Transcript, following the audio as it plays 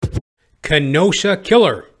Kenosha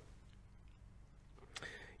killer.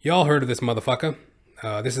 Y'all heard of this motherfucker.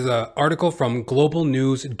 This is an article from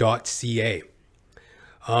globalnews.ca.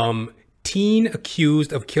 Teen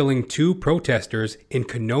accused of killing 2 protesters in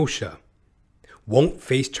Kenosha won't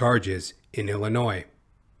face charges in Illinois.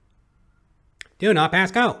 Do not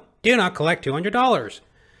pass go. Do not collect $200.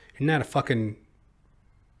 Isn't that a fucking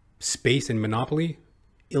space in Monopoly?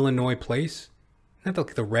 Illinois Place? Isn't that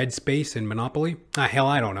like the red space in Monopoly? Hell,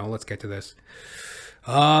 I don't know. Let's get to this.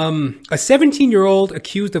 A 17-year-old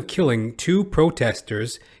accused of killing 2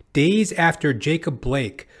 protesters days after Jacob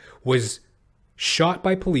Blake was shot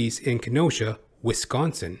by police in Kenosha,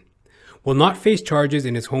 Wisconsin, will not face charges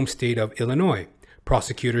in his home state of Illinois,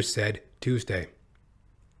 prosecutors said Tuesday.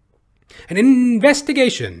 An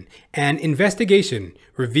investigation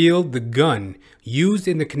revealed the gun used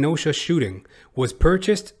in the Kenosha shooting was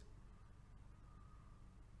purchased,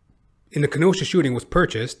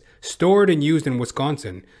 stored and used in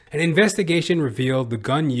Wisconsin. An investigation revealed the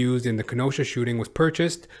gun used in the Kenosha shooting was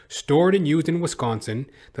purchased, stored and used in Wisconsin,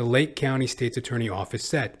 the Lake County State's Attorney Office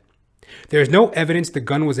said. There is no evidence the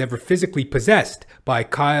gun was ever physically possessed by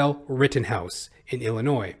Kyle Rittenhouse in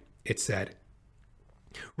Illinois, it said.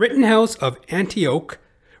 Rittenhouse of Antioch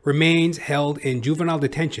remains held in juvenile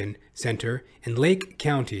detention center in Lake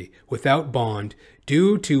County without bond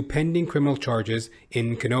due to pending criminal charges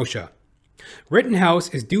in Kenosha. Rittenhouse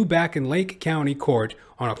is due back in Lake County Court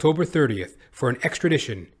on October 30th for an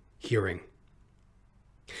extradition hearing.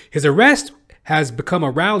 His arrest has become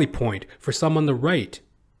a rally point for some on the right,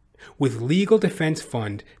 with legal defense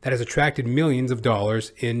fund that has attracted millions of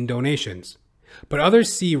dollars in donations. But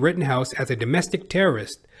others see Rittenhouse as a domestic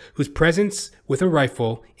terrorist whose presence with a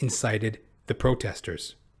rifle incited the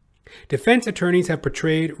protesters. Defense attorneys have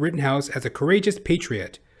portrayed Rittenhouse as a courageous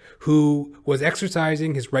patriot who was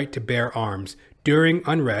exercising his right to bear arms during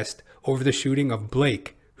unrest over the shooting of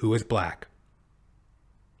Blake, who is black.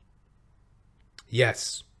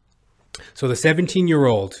 Yes. So the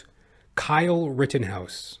 17-year-old Kyle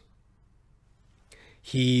Rittenhouse,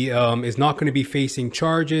 he is not going to be facing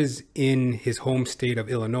charges in his home state of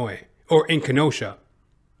Illinois, or in Kenosha.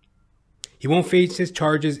 He won't face his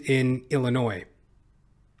charges in Illinois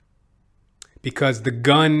because the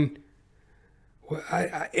gun,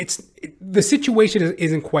 the situation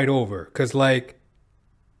isn't quite over. Because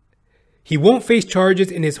he won't face charges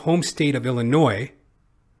in his home state of Illinois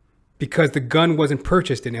because the gun wasn't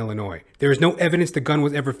purchased in Illinois. There is no evidence the gun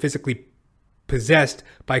was ever physically possessed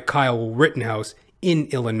by Kyle Rittenhouse in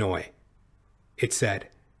Illinois, it said.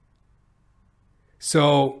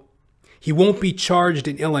 So he won't be charged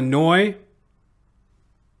in Illinois.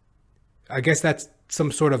 I guess that's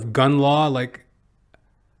some sort of gun law.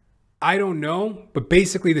 I don't know. But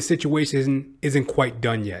basically the situation isn't quite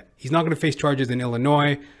done yet. He's not going to face charges in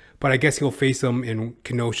Illinois, but I guess he'll face them in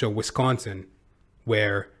Kenosha, Wisconsin,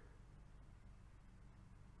 where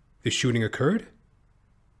the shooting occurred.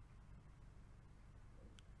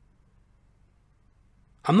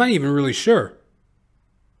 I'm not even really sure.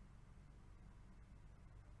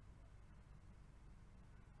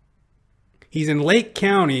 He's in Lake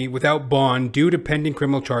County without bond due to pending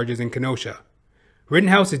criminal charges in Kenosha.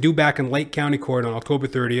 Rittenhouse is due back in Lake County Court on October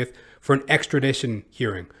 30th for an extradition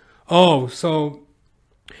hearing. Oh, so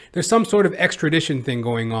there's some sort of extradition thing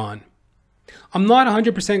going on. I'm not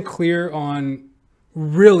 100% clear on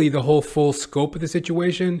really the whole full scope of the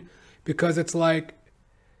situation because it's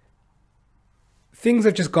things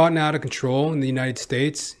have just gotten out of control in the United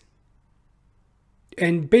States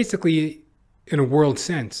and basically in a world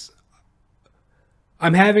sense.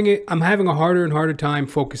 I'm having a harder and harder time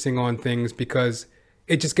focusing on things because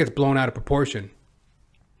it just gets blown out of proportion.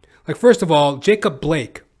 First of all, Jacob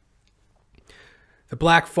Blake, the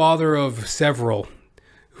black father of several,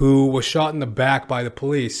 who was shot in the back by the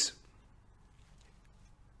police.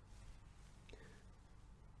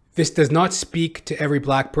 This does not speak to every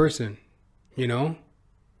black person, you know?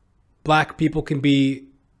 Black people can be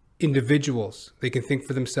individuals. They can think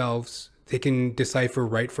for themselves. They can decipher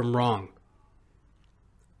right from wrong.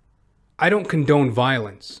 I don't condone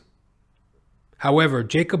violence. However,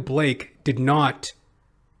 Jacob Blake did not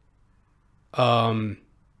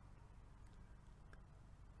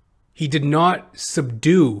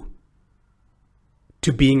subdue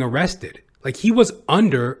to being arrested. He was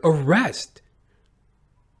under arrest.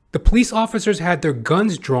 The police officers had their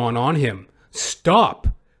guns drawn on him. Stop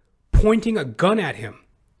pointing a gun at him.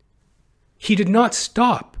 He did not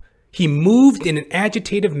stop. He moved in an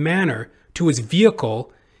agitated manner to his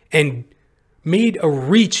vehicle and made a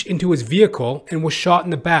reach into his vehicle and was shot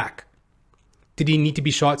in the back. Did he need to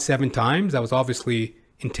be shot 7 times? That was obviously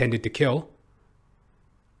intended to kill.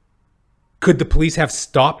 Could the police have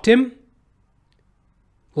stopped him?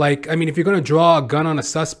 Like, I mean, if you're going to draw a gun on a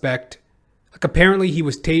suspect, like apparently he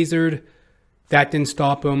was tasered. That didn't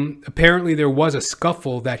stop him. Apparently there was a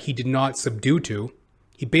scuffle that he did not subdue to.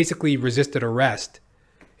 He basically resisted arrest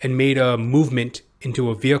and made a movement into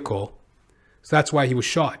a vehicle. So that's why he was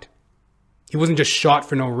shot. He wasn't just shot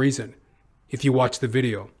for no reason, if you watch the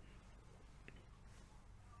video.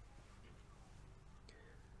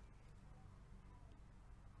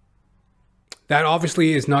 That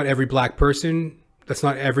obviously is not every black person. That's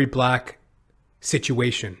not every black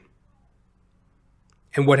situation.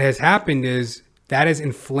 And what has happened is that has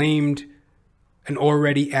inflamed an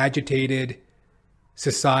already agitated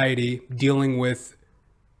society dealing with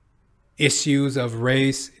issues of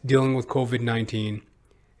race, dealing with COVID-19.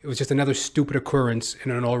 It was just another stupid occurrence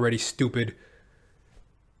in an already stupid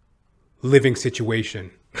living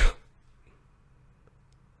situation.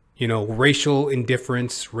 You know, racial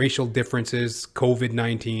indifference, racial differences,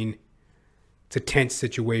 COVID-19. It's a tense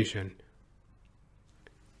situation.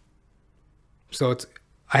 So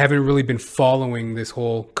I haven't really been following this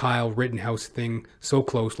whole Kyle Rittenhouse thing so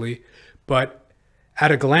closely, but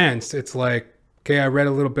at a glance, it's like, okay, I read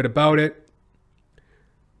a little bit about it.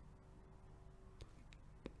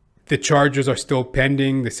 The charges are still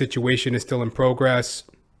pending. The situation is still in progress.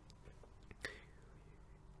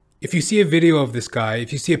 If you see a video of this guy,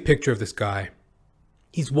 if you see a picture of this guy,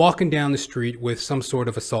 he's walking down the street with some sort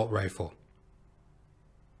of assault rifle.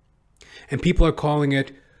 And people are calling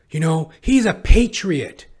it, you know, he's a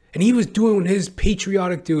patriot and he was doing his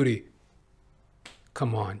patriotic duty.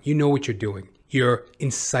 Come on, you know what you're doing. You're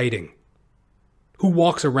inciting. Who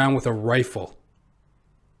walks around with a rifle?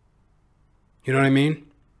 You know what I mean?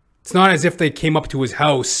 It's not as if they came up to his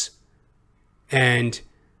house and,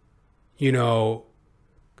 you know,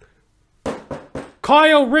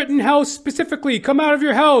 Kyle Rittenhouse specifically, come out of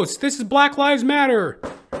your house. This is Black Lives Matter.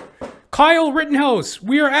 Kyle Rittenhouse,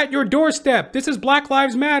 we are at your doorstep. This is Black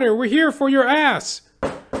Lives Matter. We're here for your ass.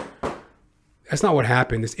 That's not what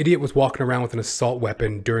happened. This idiot was walking around with an assault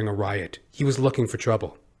weapon during a riot. He was looking for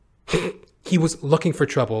trouble. He was looking for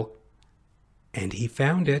trouble, and he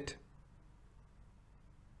found it.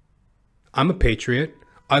 I'm a patriot.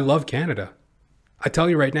 I love Canada. I tell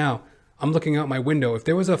you right now, I'm looking out my window. If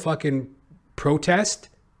there was a fucking protest,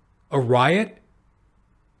 a riot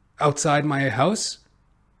outside my house,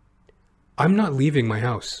 I'm not leaving my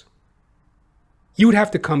house. You would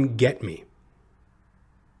have to come get me.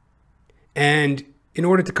 And in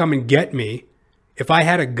order to come and get me, if I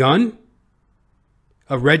had a gun,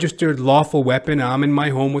 a registered lawful weapon, and I'm in my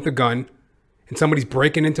home with a gun, and somebody's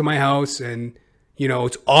breaking into my house, and, you know,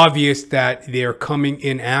 it's obvious that they're coming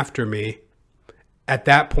in after me, at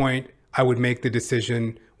that point, I would make the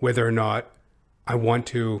decision whether or not I want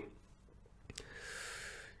to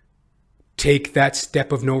take that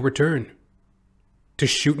step of no return to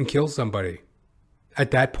shoot and kill somebody.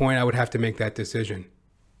 At that point, I would have to make that decision.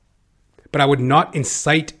 But I would not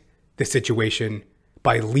incite the situation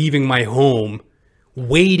by leaving my home,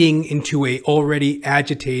 wading into a already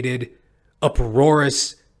agitated,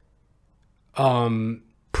 uproarious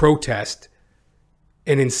protest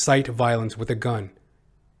and incite violence with a gun.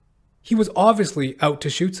 He was obviously out to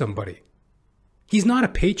shoot somebody. He's not a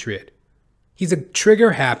patriot. He's a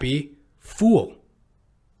trigger-happy fool.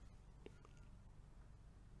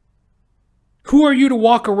 Who are you to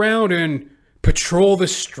walk around and patrol the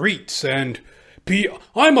streets and be,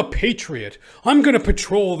 I'm a patriot. I'm going to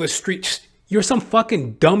patrol the streets. You're some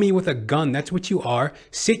fucking dummy with a gun. That's what you are.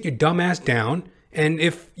 Sit your dumb ass down. And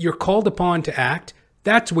if you're called upon to act,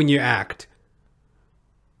 that's when you act.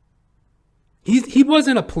 He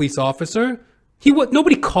wasn't a police officer.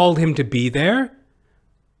 Nobody called him to be there.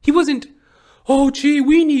 He wasn't, oh, gee,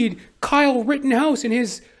 we need Kyle Rittenhouse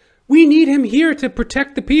and we need him here to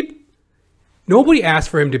protect the people. Nobody asked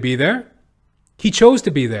for him to be there. He chose to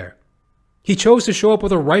be there. He chose to show up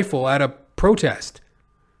with a rifle at a protest.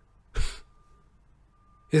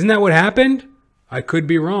 Isn't that what happened? I could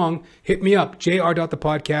be wrong. Hit me up,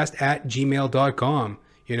 jr.thepodcast@gmail.com.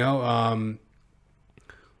 You know,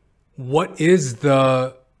 what is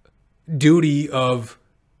the duty of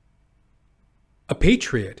a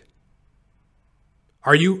patriot?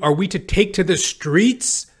 Are we to take to the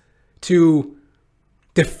streets to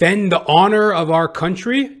defend the honor of our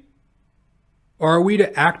country? Or are we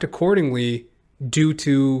to act accordingly due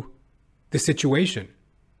to the situation?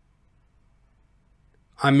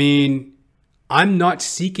 I mean, I'm not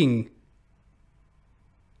seeking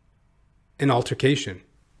an altercation.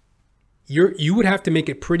 You would have to make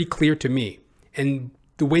it pretty clear to me. And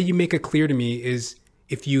the way you make it clear to me is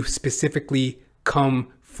if you specifically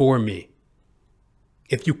come for me.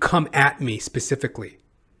 if you come at me specifically.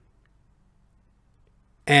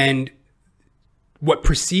 And what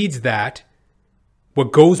precedes that,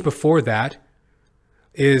 what goes before that,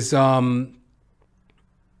 is I'm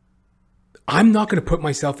not going to put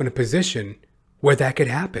myself in a position where that could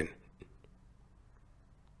happen.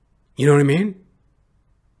 You know what I mean?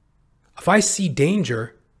 If I see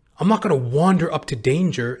danger, I'm not going to wander up to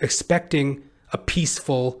danger expecting a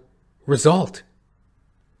peaceful result.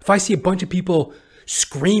 If I see a bunch of people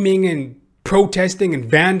screaming and protesting and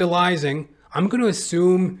vandalizing, I'm going to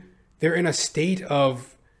assume they're in a state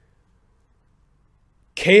of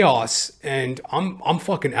chaos and I'm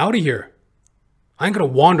fucking out of here. I ain't going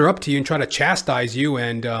to wander up to you and try to chastise you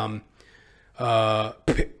and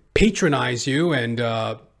patronize you and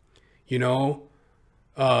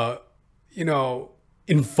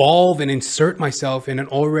involve and insert myself in an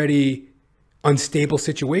already unstable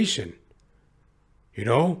situation.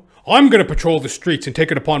 I'm going to patrol the streets and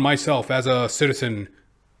take it upon myself as a citizen.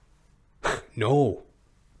 No.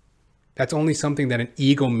 That's only something that an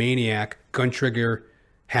egomaniac, gun trigger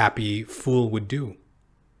happy fool would do.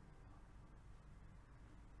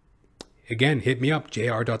 Again, hit me up,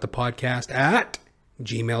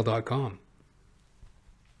 jr.thepodcast@gmail.com.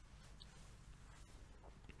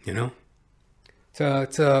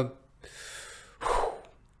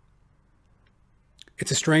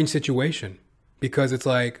 It's a strange situation because it's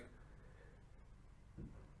like,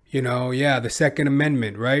 the Second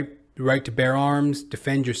Amendment, right? The right to bear arms,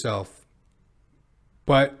 defend yourself.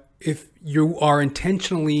 But if you are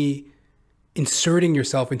intentionally inserting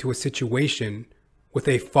yourself into a situation with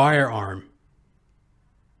a firearm,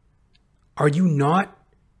 are you not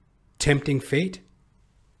tempting fate?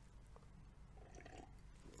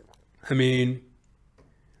 I mean,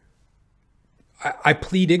 I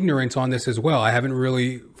plead ignorance on this as well. I haven't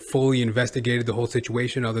really fully investigated the whole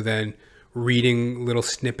situation other than reading little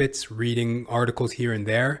snippets, reading articles here and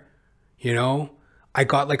there. I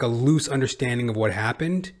got like a loose understanding of what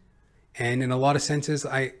happened. And in a lot of senses,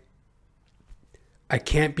 I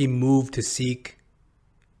can't be moved to seek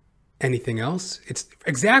anything else. It's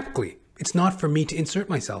not for me to insert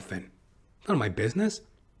myself in. It's none of my business.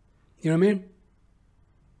 You know what I mean?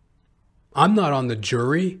 I'm not on the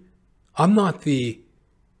jury. I'm not the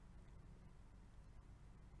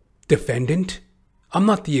defendant. I'm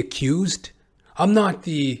not the accused. I'm not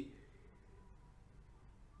the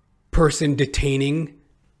person detaining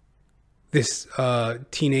this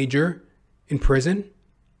teenager in prison.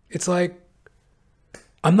 It's like,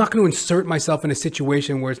 I'm not going to insert myself in a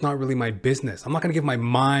situation where it's not really my business. I'm not going to give my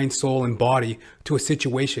mind, soul, and body to a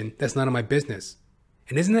situation that's none of my business.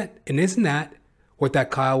 And isn't that what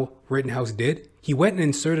that Kyle Rittenhouse did? He went and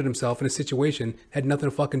inserted himself in a situation that had nothing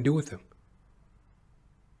to fucking do with him.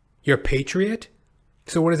 You're a patriot?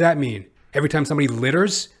 So what does that mean? Every time somebody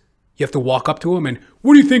litters, you have to walk up to them and,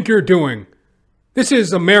 what do you think you're doing? This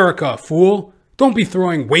is America, fool. Don't be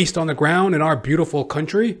throwing waste on the ground in our beautiful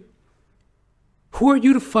country. Who are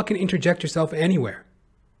you to fucking interject yourself anywhere?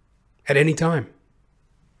 At any time.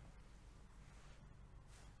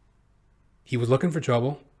 He was looking for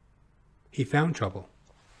trouble. He found trouble.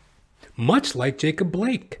 Much like Jacob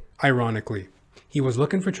Blake, ironically. He was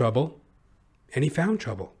looking for trouble and he found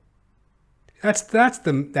trouble. That's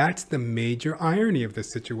the major irony of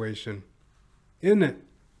this situation, isn't it?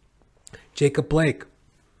 Jacob Blake,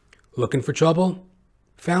 looking for trouble,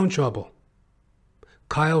 found trouble.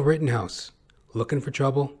 Kyle Rittenhouse, looking for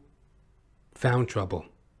trouble, found trouble.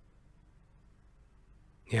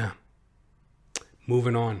 Yeah.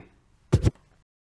 Moving on.